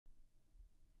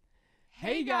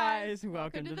Hey guys,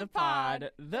 welcome to the pod,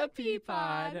 the Pea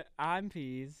Pod. I'm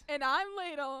Peas. And I'm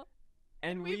Ladle.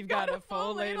 And we've got a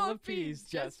full ladle of peas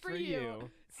just for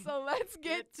you. So let's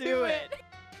get to it.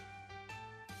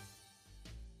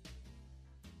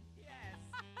 Yes.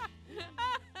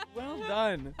 Well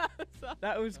done.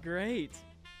 That was great.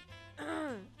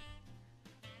 Welcome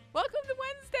to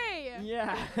Wednesday.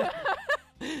 Yeah.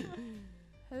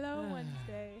 Hello,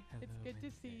 Wednesday. Hello, It's good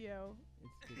to see you.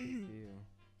 It's good to see you.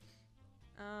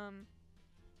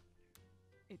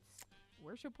 It's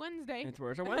Worship Wednesday. It's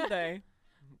Worship Wednesday.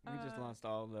 We just lost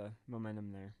all the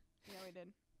momentum there. Yeah, we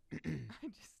did.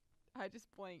 I just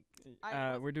blanked.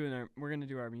 We're gonna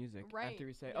do our music Right, after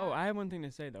we say. yeah. Oh, I have one thing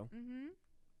to say though. Mm-hmm.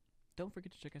 Don't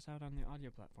forget to check us out on the audio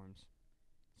platforms,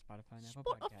 Spotify and Apple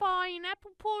Podcasts. Spotify and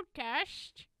Apple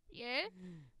Podcast. Yeah.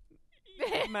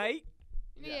 Mate.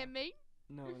 Yeah, mate.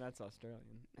 No, that's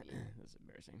Australian. That's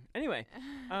embarrassing. Anyway,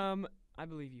 I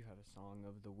believe you have a song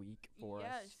of the week for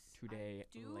us today,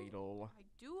 Ladle. I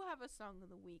do have a song of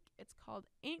the week. It's called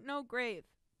Ain't No Grave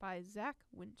by Zach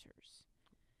Winters.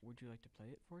 Would you like to play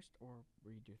it first or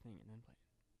read your thing and then play it?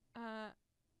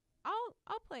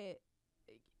 I'll play it.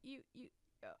 Ain't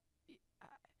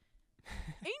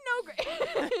no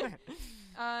grave.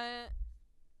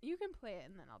 You can play it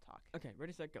and then I'll talk. Okay,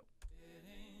 ready, set, go. It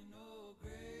ain't no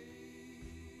grave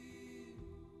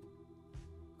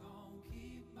gon'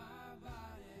 keep my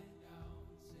body down.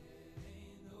 Said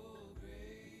ain't no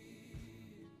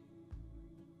grave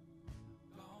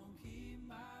gon' keep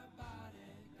my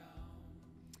body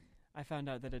down. I found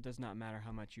out that it does not matter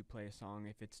how much you play a song.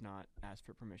 If it's not asked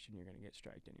for permission, you're going to get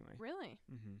striked anyway. Really?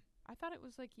 Mm-hmm. I thought it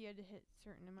was like you had to hit a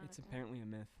certain amount It's of time. apparently a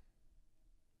myth.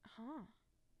 Huh.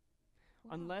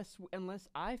 Wow. Unless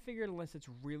it's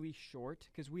really short,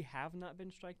 because we have not been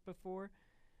striked before,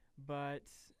 but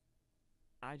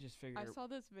I just figured. I saw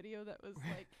this video that was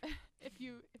like, if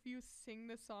you sing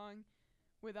the song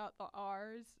without the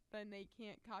R's, then they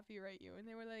can't copyright you. And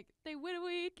they were like,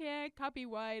 we can't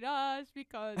copyright us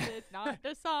because it's not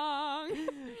the song.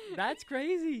 That's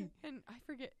crazy. And I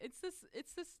forget, it's this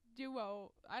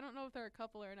duo. I don't know if they're a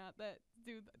couple or not that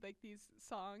do like these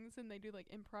songs, and they do like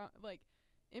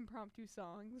impromptu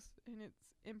songs, and it's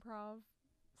improv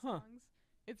songs.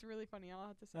 It's really funny. I'll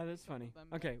have to say That is funny. them,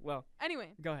 Okay, well,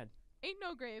 anyway, go ahead. Ain't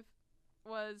No Grave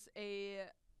was a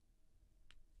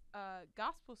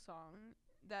gospel song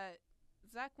that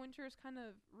Zach Winters kind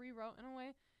of rewrote in a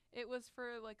way. It was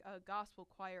for like a gospel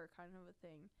choir kind of a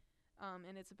thing,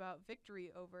 and it's about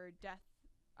victory over death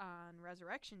on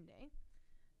Resurrection Day.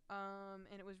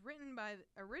 And it was written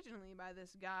originally by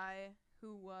this guy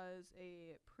who was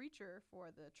a preacher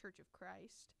for the Church of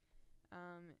Christ,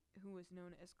 who was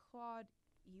known as Claude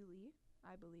Ely,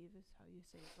 I believe is how you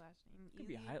say his last name. It could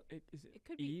be It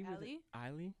could be Ely.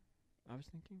 Ely? I was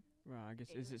thinking. Well, I guess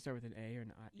does it start with an A or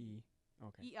an E?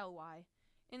 Okay. E-L-Y.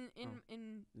 In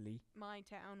Lee. my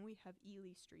town, we have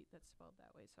Ely Street that's spelled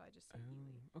that way, so I just say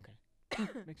Ely. Okay.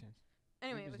 Makes sense.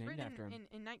 Anyway, It it was was named written after him.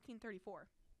 in 1934,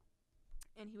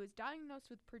 and he was diagnosed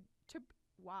with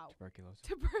Tuberculosis.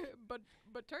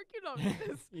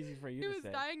 tuberculosis. Easy for you He to was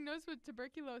say. diagnosed with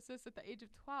tuberculosis at the age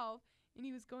of 12, and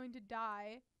he was going to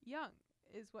die young,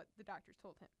 is what the doctors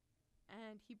told him.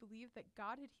 And he believed that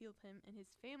God had healed him, and his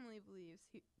family believes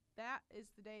that is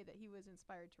the day that he was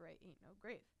inspired to write Ain't No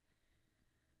Grave,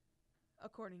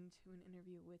 according to an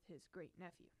interview with his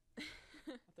great-nephew. I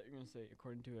thought you were going to say,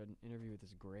 according to an interview with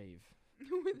his grave.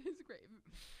 With his grave.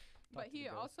 But to he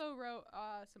the ghost. also wrote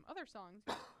some other songs.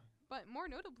 But more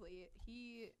notably,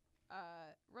 he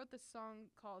wrote this song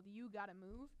called You Gotta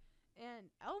Move. And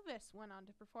Elvis went on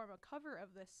to perform a cover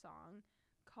of this song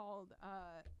called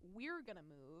We're Gonna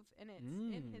Move. And it's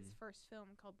in his first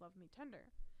film called Love Me Tender.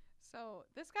 So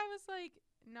this guy was like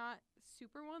not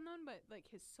super well known, but like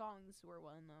his songs were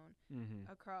well known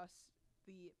across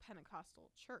the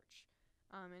Pentecostal church.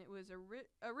 And it was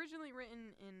originally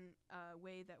written in a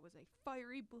way that was a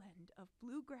fiery blend of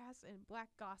bluegrass and black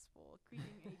gospel,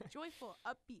 creating a joyful,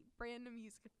 upbeat brand of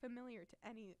music familiar to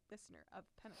any listener of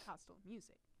Pentecostal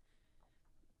music.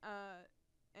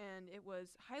 And it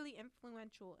was highly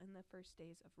influential in the first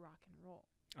days of rock and roll.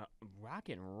 Rock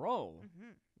and roll?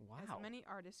 Mm-hmm. Wow. As many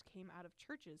artists came out of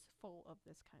churches full of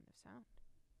this kind of sound.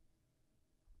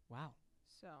 Wow.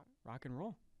 So. Rock and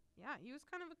roll. Yeah, he was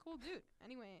kind of a cool dude.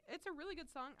 Anyway, it's a really good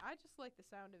song. I just like the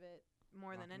sound of it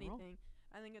more than anything.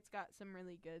 I think it's got some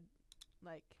really good,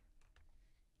 like,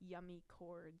 yummy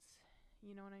chords.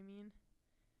 You know what I mean?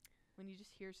 When you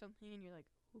just hear something and you're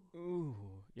like, ooh.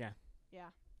 Ooh, yeah.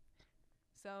 Yeah.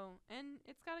 So, and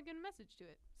it's got a good message to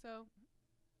it. So,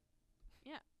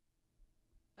 yeah.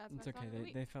 That's It's my song okay. of the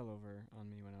week. They fell over on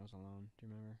me when I was alone. Do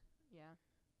you remember? Yeah.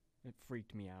 It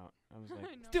freaked me out. I was like,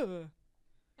 I know. duh.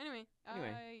 Anyway,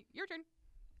 your turn.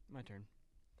 My turn.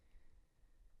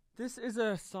 This is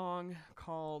a song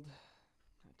called...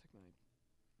 I took my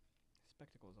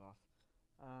spectacles off.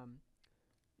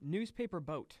 Newspaper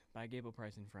Boat by Gable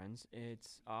Price and Friends.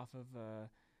 It's off of a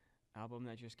album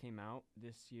that just came out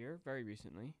this year, very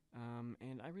recently,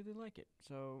 and I really like it.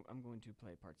 So I'm going to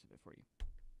play parts of it for you.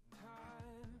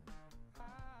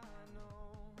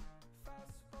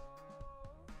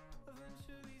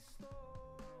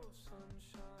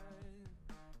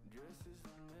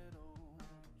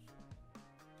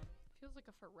 Feels like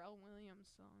a Pharrell Williams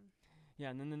song.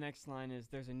 Yeah, and then the next line is,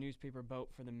 there's a newspaper boat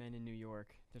for the men in New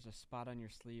York. There's a spot on your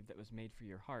sleeve that was made for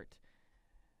your heart.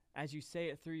 As you say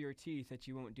it through your teeth that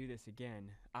you won't do this again.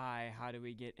 How do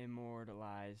we get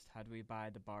immortalized? How do we buy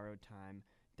the borrowed time?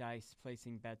 Dice,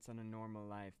 placing bets on a normal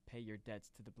life. Pay your debts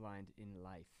to the blind in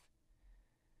life.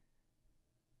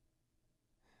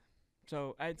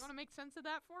 So, You want to make sense of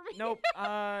that for me? Nope.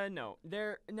 No.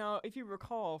 Now, if you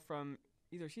recall from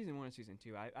either season 1 or season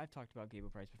 2, I've talked about Gable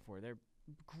Price before. They're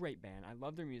a great band. I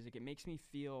love their music. It makes me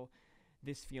feel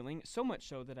this feeling, so much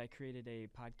so that I created a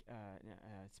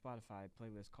Spotify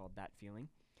playlist called That Feeling,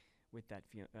 with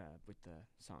with the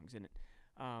songs in it.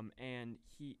 And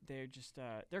they're just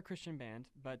they're a Christian band,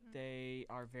 but they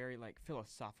are very like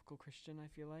philosophical Christian, I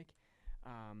feel like.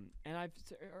 And I've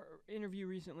interview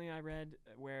recently I read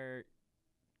where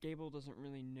Gable doesn't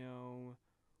really know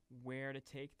where to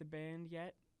take the band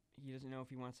yet. He doesn't know if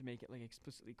he wants to make it like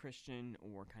explicitly Christian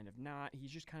or kind of not.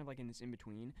 He's just kind of like in this in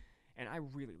between. And I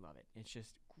really love it. It's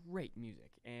just great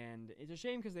music. And it's a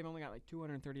shame because they've only got like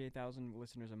 238,000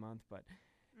 listeners a month, but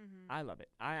I love it.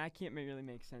 I can't really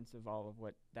make sense of all of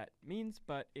what that means,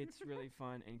 but it's really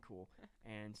fun and cool.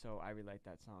 And so I really like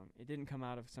that song. It didn't come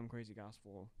out of some crazy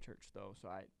gospel church, though, so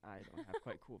I don't have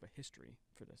quite cool of a history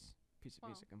for this piece of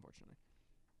music, unfortunately.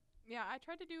 Yeah, I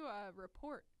tried to do a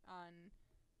report on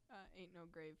Ain't No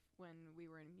Grave when we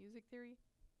were in music theory.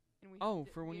 And we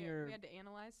had to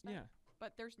analyze stuff. Yeah.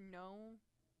 But there's no,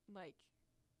 like,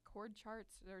 chord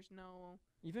charts. There's no...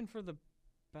 Even for the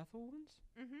Bethel ones?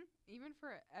 Mm-hmm. Even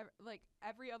for,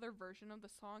 every other version of the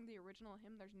song, the original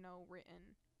hymn, there's no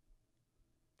written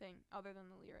thing other than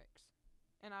the lyrics.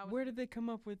 And Where did they come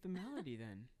up with the melody,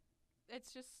 then?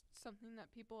 It's just something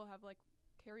that people have, like,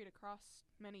 carried across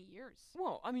many years.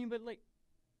 Well, I mean, but, like,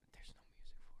 there's no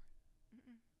music for it.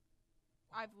 Mm-mm.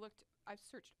 I've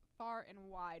searched far and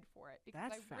wide for it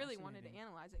because I really wanted to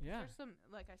analyze it. Yeah. There's some,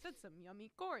 like I said, some yummy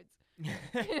chords.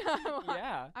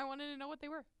 Yeah. I wanted to know what they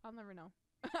were. I'll never know.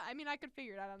 I mean, I could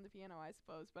figure it out on the piano, I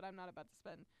suppose, but I'm not about to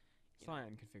spend.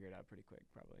 Cyan could figure it out pretty quick,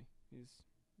 probably. He's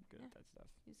good at that stuff.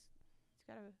 He's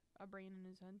got a brain in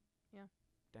his head. Yeah.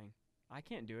 Dang. I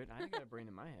can't do it. I got a brain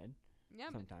in my head.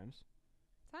 Yeah. Sometimes.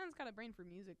 Cyan's got a brain for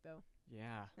music, though.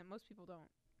 Yeah. That most people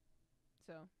don't.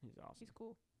 So. He's awesome. He's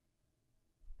cool.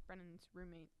 Brennan's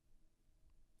roommate.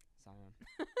 Cyan.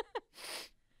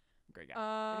 Great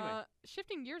guy. Anyway.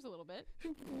 Shifting gears a little bit.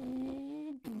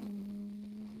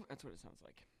 That's what it sounds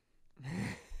like.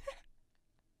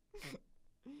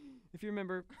 If you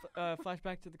remember,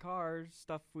 flashback to the car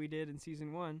stuff we did in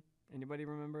season 1. Anybody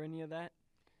remember any of that?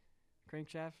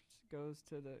 Crankshaft goes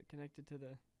connected to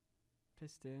the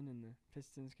piston, and the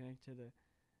pistons connect to the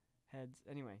heads.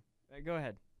 Anyway, go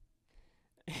ahead.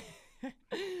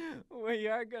 We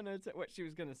are gonna what she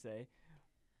was gonna say.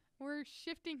 We're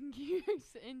shifting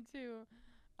gears into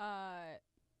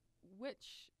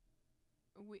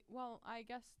I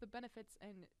guess the benefits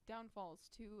and downfalls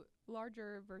to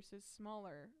larger versus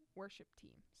smaller worship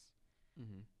teams.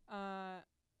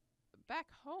 Back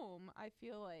home, I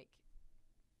feel like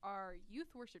our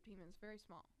youth worship team is very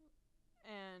small,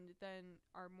 and then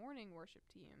our morning worship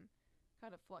team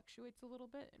kind of fluctuates a little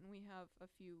bit, and we have a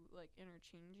few like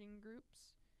interchanging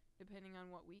groups depending on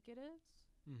what week it is.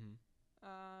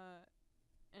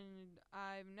 And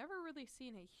I've never really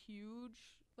seen a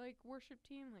huge like worship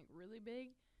team, like really big,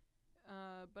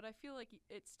 but I feel like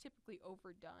it's typically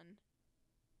overdone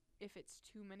if it's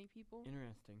too many people.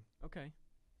 Interesting. Okay.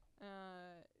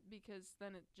 Because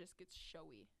then it just gets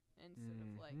showy instead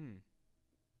of like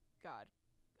God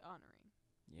honoring.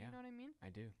 Yeah. You know what I mean? I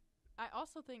do. I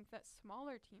also think that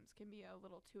smaller teams can be a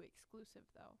little too exclusive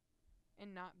though,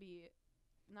 and not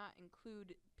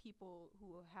include people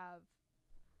who have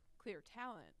clear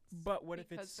talents. But what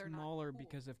if it's smaller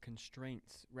because of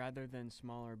constraints rather than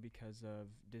smaller because of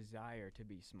desire to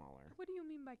be smaller? What do you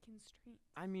mean by constraints?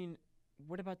 I mean,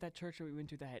 what about that church that we went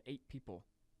to that had 8 people?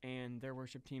 and their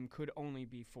worship team could only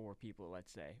be 4 people,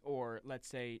 let's say, or let's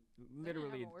say We didn't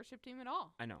literally. have a worship team at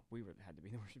all. I know had to be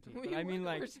the worship team, We but I mean were the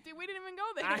like worship team. We didn't even go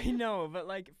there. I know, but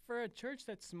like for a church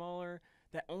that's smaller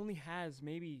that only has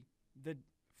maybe the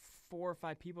 4 or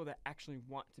 5 people that actually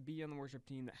want to be on the worship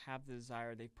team, that have the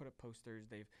desire, they've put up posters,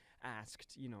 they've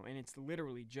asked, and it's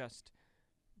literally just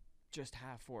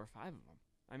have 4 or 5 of them.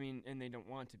 I mean, and they don't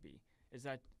want to be. Is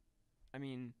that, I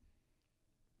mean,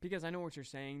 because I know what you're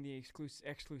saying, the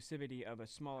exclusivity of a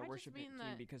smaller I just worship team mean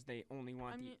that- because they only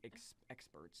want I the mean-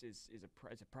 experts is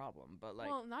a problem. But like,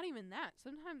 well, not even that.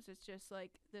 Sometimes it's just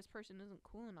like this person isn't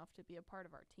cool enough to be a part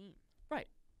of our team. Right.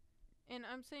 And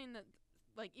I'm saying that,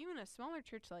 like, even a smaller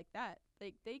church like that,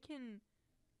 like, they can,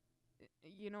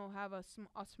 have a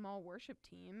small worship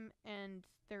team, and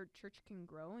their church can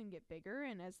grow and get bigger.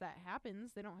 And as that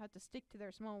happens, they don't have to stick to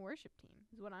their small worship team,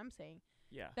 is what I'm saying.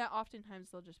 yeah. That oftentimes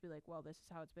they'll just be like, well, this is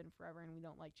how it's been forever, and we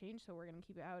don't like change, so we're going to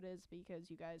keep it how it is because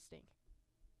you guys stink.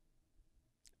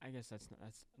 I guess that's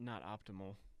not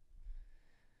optimal.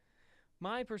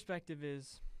 My perspective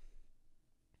is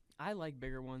I like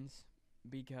bigger ones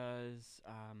because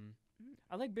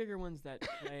I like bigger ones that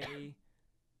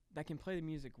can play the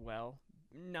music well,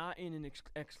 not in an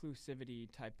exclusivity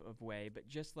type of way, but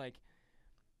just like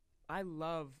I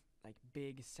love like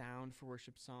big sound for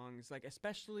worship songs, like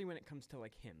especially when it comes to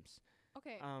like hymns.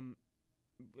 Okay.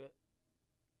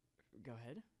 Go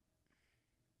ahead.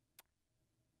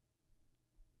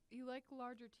 You like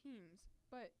larger teams,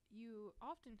 but you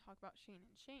often talk about Shane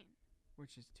and Shane.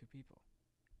 Which is 2 people.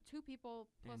 2 people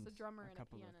plus a drummer and a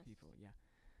couple pianist. of people, yeah.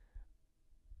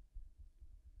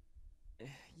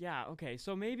 Yeah, okay.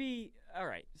 So maybe all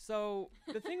right. So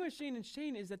the thing with Shane and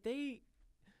Shane is that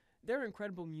they're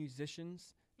incredible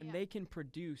musicians, and Yeah. they can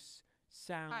produce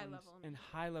sounds High-level and music.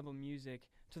 high-level music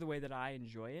to the way that I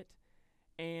enjoy it.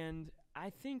 And I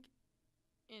think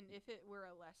And if it were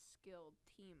a less skilled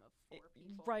team of 4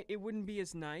 people. right, it wouldn't be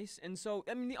as nice. And so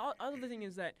I mean the other thing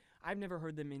is that I've never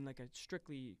heard them in like a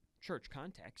strictly church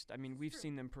context. I mean, we've True.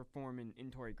 seen them perform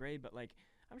in Torrey Gray, but like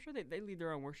I'm sure they lead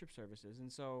their own worship services,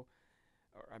 and so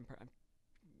or I'm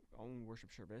own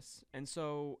worship service, and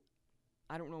so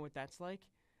I don't know what that's like,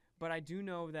 but I do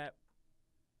know that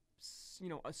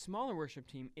a smaller worship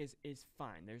team is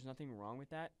fine. There's nothing wrong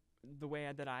with that. The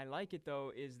way that I like it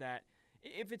though is that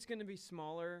if it's going to be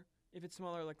smaller,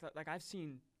 like I've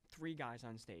seen 3 guys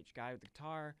on stage, guy with the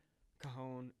guitar,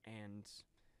 cajon, and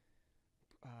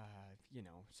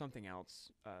something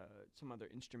else, some other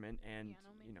instrument, and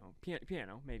Piano, maybe?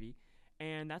 piano maybe,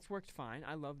 and that's worked fine.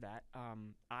 I love that.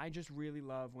 I just really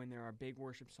love when there are big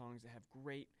worship songs that have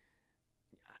great.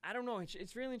 I don't know.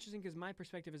 It's really interesting because my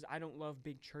perspective is I don't love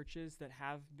big churches that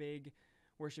have big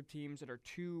worship teams that are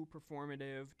too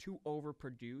performative, too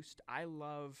overproduced. I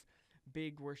love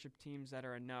big worship teams that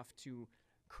are enough to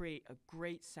create a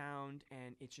great sound,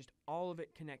 and it's just all of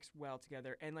it connects well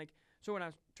together. And like, so what I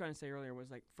was trying to say earlier was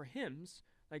like for hymns,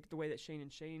 like the way that Shane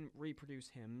and Shane reproduce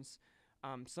hymns,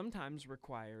 sometimes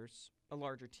requires a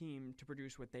larger team to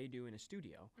produce what they do in a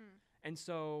studio. And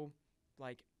so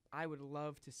like I would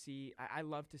love to see, I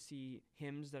love to see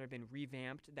hymns that have been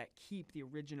revamped that keep the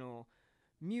original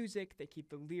music, they keep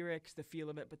the lyrics, the feel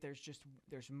of it, but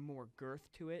there's more girth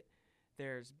to it.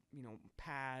 There's,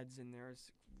 pads, and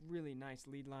there's really nice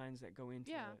lead lines that go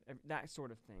into that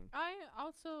sort of thing.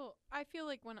 I feel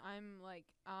like when I'm like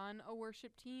on a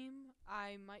worship team,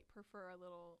 I might prefer a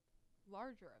little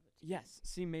larger of a team. Yes.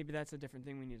 See, maybe that's a different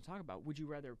thing we need to talk about. Would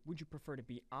you prefer to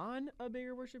be on a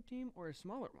bigger worship team or a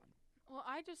smaller one? Well,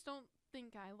 I just don't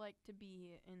think I like to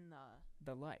be in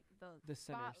The light. The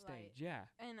center spotlight. stage. Yeah.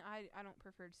 And I don't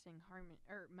prefer to sing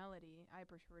melody. I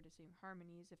prefer to sing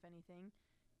harmonies, if anything.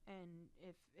 And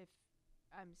if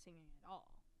I'm singing at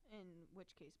all, in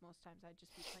which case most times I'd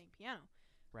just be playing piano.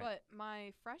 Right. But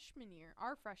our freshman year,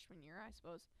 I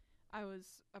suppose, I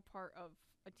was a part of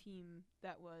a team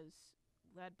that was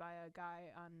led by a guy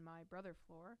on my brother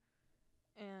floor,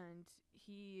 and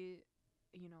he,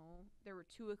 there were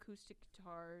 2 acoustic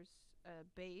guitars, a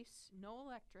bass, no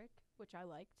electric, which I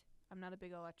liked. I'm not a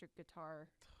big electric guitar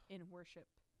in worship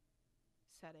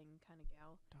setting kind of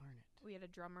gal. Darn it. We had a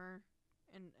drummer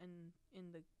and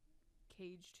in the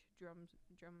caged drum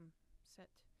set.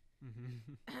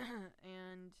 Mm-hmm.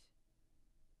 And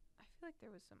I feel like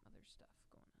there was some other stuff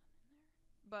going on in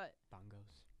there. But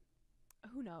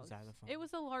Bongos. who knows? Xylophone. It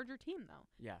was a larger team though.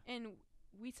 Yeah. And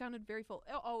we sounded very full.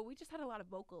 Oh, we just had a lot of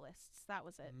vocalists. That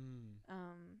was it.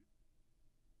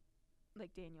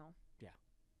 Like Daniel. Yeah.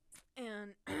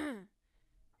 And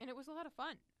and it was a lot of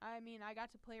fun. I mean, I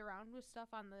got to play around with stuff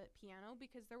on the piano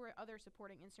because there were other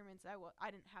supporting instruments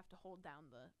I didn't have to hold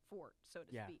down the fort, so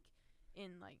to Yeah. speak.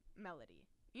 in like melody.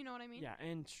 You know what I mean? Yeah,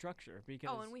 and structure because.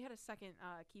 Oh, and we had a second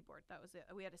keyboard. That was it.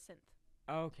 We had a synth.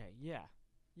 Okay, yeah,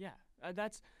 yeah.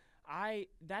 That's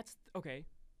okay.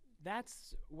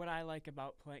 That's what I like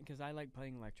about playing because I like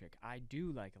playing electric. I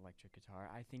do like electric guitar.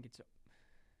 I think it's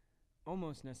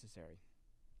almost necessary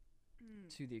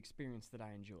to the experience that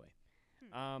I enjoy.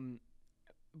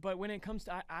 But when it comes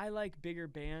to, I like bigger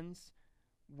bands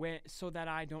so that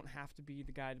I don't have to be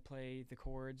the guy to play the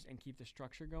chords and keep the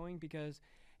structure going, because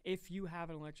if you have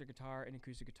an electric guitar, an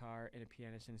acoustic guitar, and a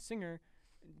pianist and a singer,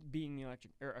 being the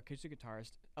electric or acoustic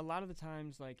guitarist, a lot of the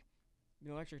times like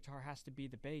the electric guitar has to be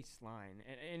the bass line,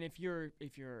 and if you're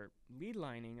lead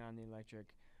lining on the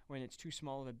electric when it's too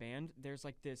small of a band, there's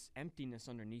like this emptiness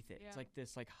underneath it. Yeah. It's like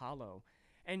this like hollow,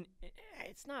 and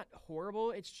it's not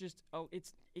horrible. It's just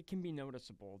it can be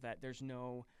noticeable that there's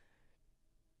no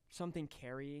something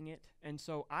carrying it, and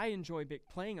so I enjoy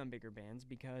playing on bigger bands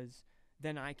because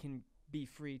then I can be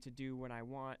free to do what I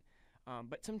want.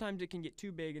 But sometimes it can get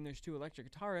too big and there's two electric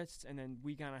guitarists and then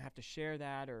we kind of have to share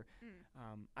that, or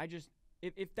I just,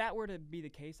 if that were to be the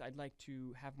case, I'd like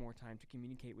to have more time to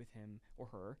communicate with him or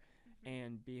her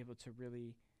and be able to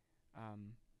really,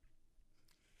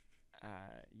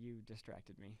 you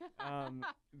distracted me,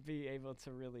 be able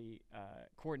to really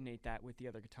coordinate that with the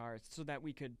other guitarists so that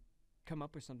we could come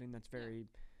up with something that's very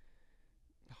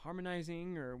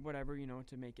harmonizing or whatever,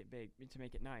 to make it big, to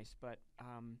make it nice. But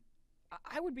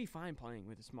I would be fine playing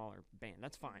with a smaller band.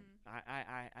 That's fine.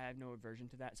 I have no aversion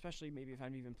to that, especially maybe if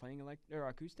I'm even playing or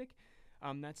acoustic.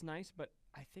 That's nice, but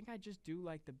I think I just do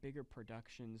like the bigger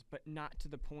productions, but not to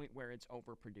the point where it's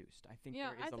overproduced. I think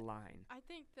there is a line. I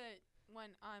think that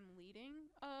when I'm leading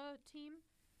a team,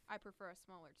 I prefer a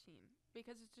smaller team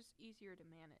because it's just easier to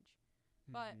manage.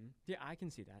 But yeah, I can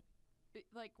see that.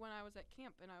 Like when I was at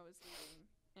camp and I was leading,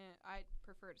 I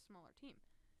preferred a smaller team.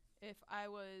 If I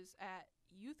was at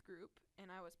youth group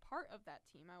and I was part of that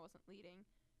team, I wasn't leading,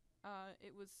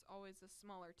 it was always a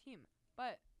smaller team.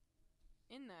 But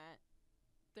in that,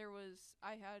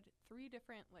 I had 3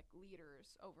 different like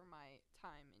leaders over my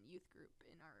time in youth group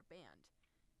in our band.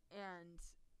 And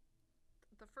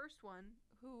the first one,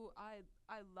 who I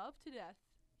love to death,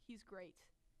 he's great.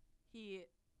 He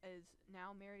is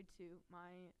now married to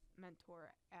my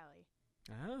mentor, Allie.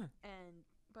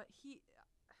 But he's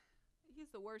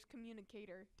the worst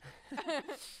communicator.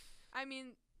 I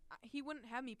mean, he wouldn't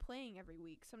have me playing every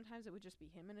week. Sometimes it would just be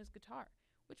him and his guitar,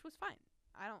 which was fine.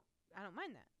 I don't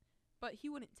mind that. But he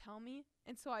wouldn't tell me,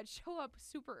 and so I'd show up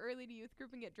super early to youth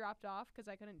group and get dropped off because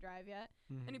I couldn't drive yet.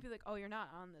 And he'd be like, "Oh, you're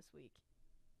not on this week."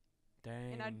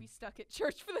 Dang. And I'd be stuck at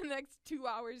church for the next 2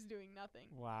 hours doing nothing.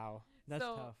 Wow, that's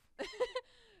tough.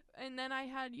 And then I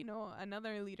had,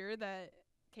 another leader that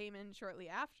came in shortly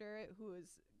after who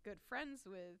was good friends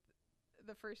with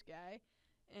the first guy,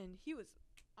 and he was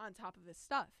on top of his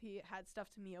stuff. He had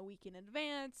stuff to me a week in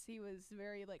advance. He was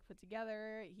very like put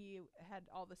together. He had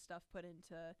all the stuff put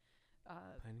into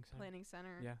planning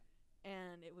center. Yeah.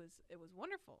 And it was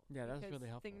wonderful. Yeah, that was really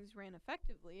helpful. Things ran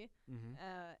effectively.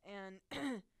 And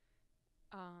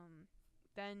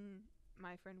then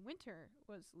my friend Winter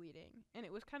was leading, and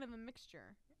it was kind of a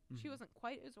mixture. She wasn't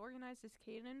quite as organized as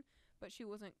Kaden, but she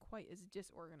wasn't quite as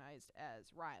disorganized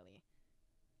as Riley.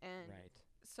 And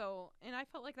so, and I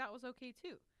felt like that was okay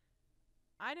too.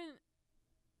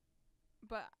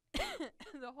 But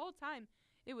the whole time,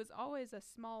 it was always a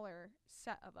smaller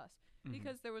set of us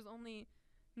because there was only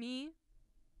me,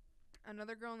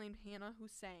 another girl named Hannah who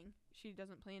sang. She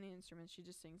doesn't play any instruments, she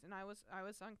just sings. And I was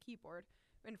on keyboard,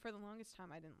 and for the longest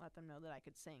time, I didn't let them know that I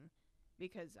could sing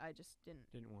because I just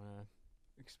didn't want to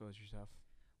expose yourself.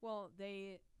 Well,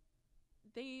 they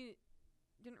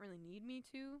didn't really need me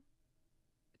to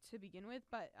begin with,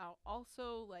 but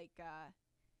also like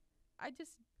I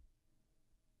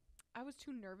was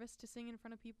too nervous to sing in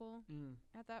front of people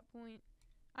at that point.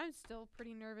 I'm still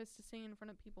pretty nervous to sing in front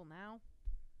of people now.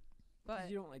 But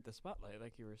you don't like the spotlight,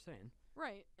 like you were saying.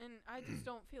 Right, and I just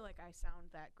don't feel like I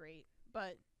sound that great,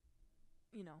 but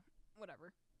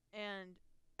whatever. And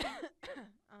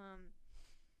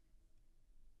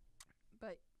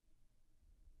but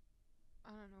I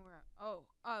don't know where.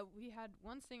 We had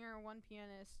one singer, one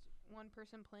pianist, one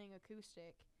person playing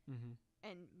acoustic,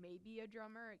 and maybe a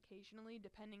drummer occasionally,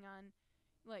 depending on,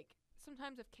 like,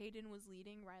 sometimes if Kaden was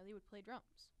leading, Riley would play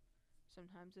drums.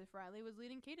 Sometimes if Riley was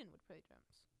leading, Kaden would play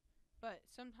drums. But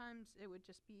sometimes it would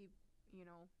just be,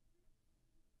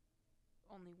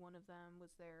 only one of them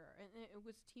was there. And it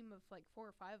was a team of, like, 4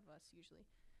 or 5 of us usually.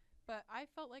 But I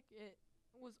felt like it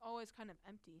was always kind of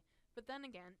empty. But then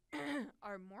again,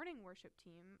 our morning worship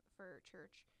team for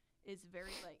church is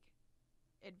very, like,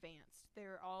 advanced.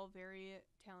 They're all very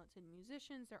talented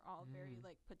musicians. They're all very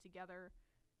like put together.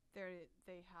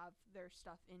 They have their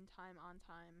stuff in time, on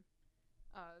time,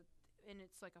 and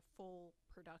it's like a full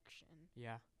production.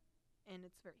 Yeah. And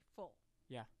it's very full.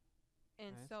 Yeah.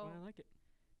 And That's so, why I like it.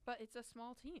 but it's a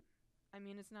small team. I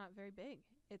mean, it's not very big.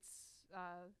 It's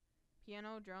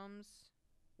piano, drums,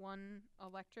 one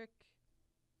electric.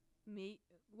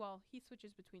 Well, he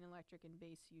switches between electric and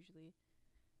bass usually,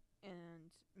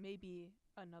 and maybe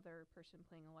another person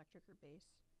playing electric or bass,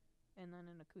 and then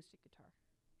an acoustic guitar,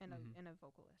 and a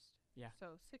vocalist. Yeah.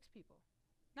 So 6 people,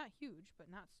 not huge, but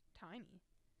not tiny.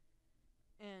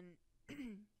 And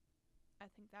I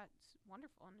think that's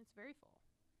wonderful, and it's very full.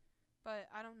 But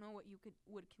I don't know what you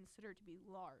would consider to be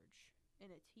large in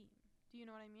a team. Do you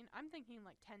know what I mean? I'm thinking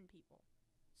like 10 people.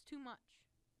 It's too much.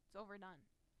 It's overdone.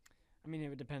 I mean, it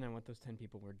would depend on what those 10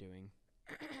 people were doing.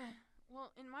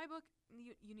 Well, in my book,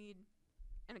 you need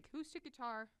an acoustic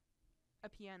guitar, a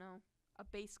piano, a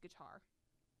bass guitar,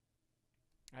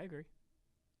 I agree.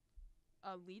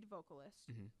 a lead vocalist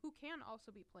Mm-hmm. who can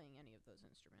also be playing any of those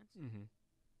instruments,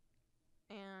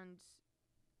 Mm-hmm. and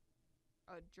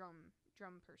a drum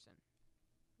person.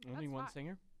 Only That's one fine.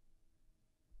 singer?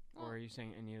 Well, Or are you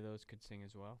saying any of those could sing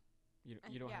as well? You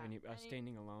don't have yeah, any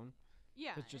standing alone?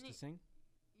 yeah, That's just to sing?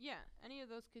 any of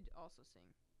those could also sing.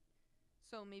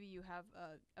 So maybe you have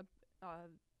a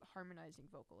harmonizing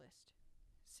vocalist.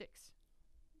 6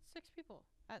 people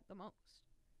at the most.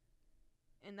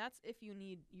 And that's if you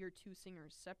need your 2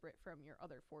 singers separate from your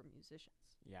other 4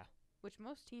 musicians, Yeah. which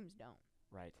most teams don't.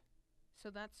 Right. So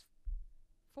that's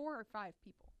 4 or 5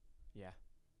 people. Yeah.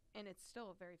 And it's still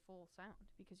a very full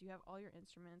sound because you have all your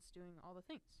instruments doing all the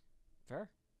things. Fair.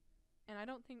 And I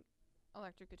don't think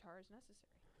electric guitar is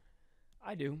necessary.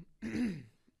 I do.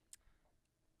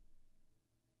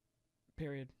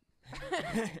 Period.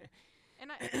 And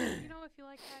you know, if you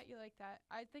like that, you like that.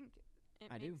 I think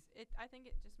I do. I think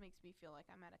it just makes me feel like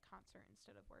I'm at a concert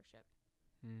instead of worship.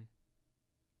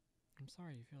 I'm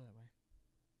sorry you feel that way.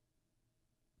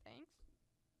 Thanks.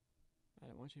 I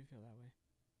don't want you to feel that way.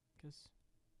 'Cause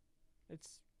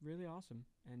it's really awesome.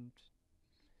 And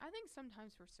I think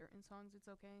sometimes for certain songs it's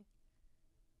okay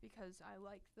because I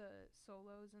like the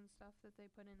solos and stuff that they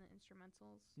put in the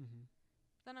instrumentals.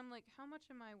 Then I'm like, how much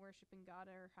am I worshiping God,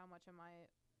 or how much am I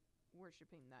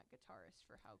worshiping that guitarist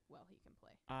for how well he can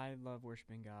play? I love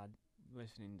worshiping God,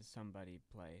 listening to somebody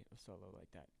play a solo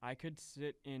like that. I could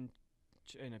sit in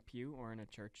a pew or in a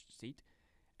church seat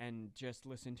and just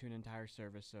listen to an entire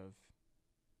service of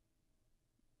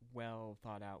well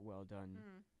thought out, well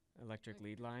done electric Like-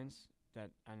 lead lines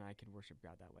and I could worship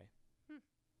God that way.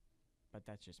 But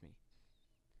that's just me.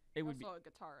 It would be Also a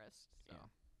guitarist,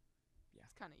 so Yeah.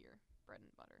 it's kind of your bread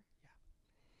and butter.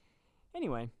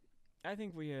 Anyway. I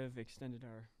think we have extended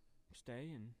our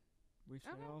stay and we've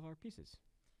said Okay. all of our pieces.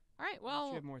 All right, Unless well,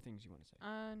 you have more things you want to say.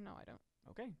 no, I don't.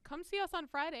 Okay. Come see us on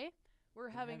Friday. We're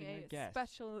having having a a guest.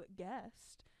 special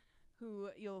guest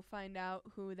who you'll find out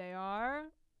who they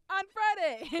are on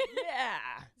Friday.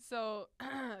 Yeah. So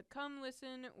come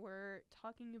listen. We're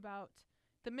talking about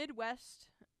the Midwest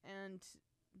and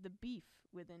the beef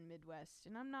within Midwest.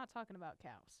 And I'm not talking about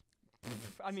cows.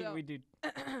 I mean, So- we did.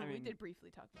 We mean- did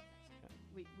briefly talk about cows.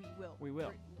 We will. We will.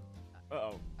 We're-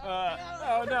 Uh-oh. no.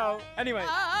 Oh, no. Anyway.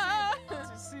 Ah!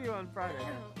 See you on Friday.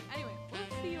 Anyway,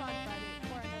 we'll see you on Friday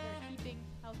for another Keeping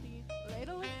Healthy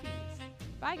Ladle and Peas.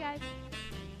 Bye, guys.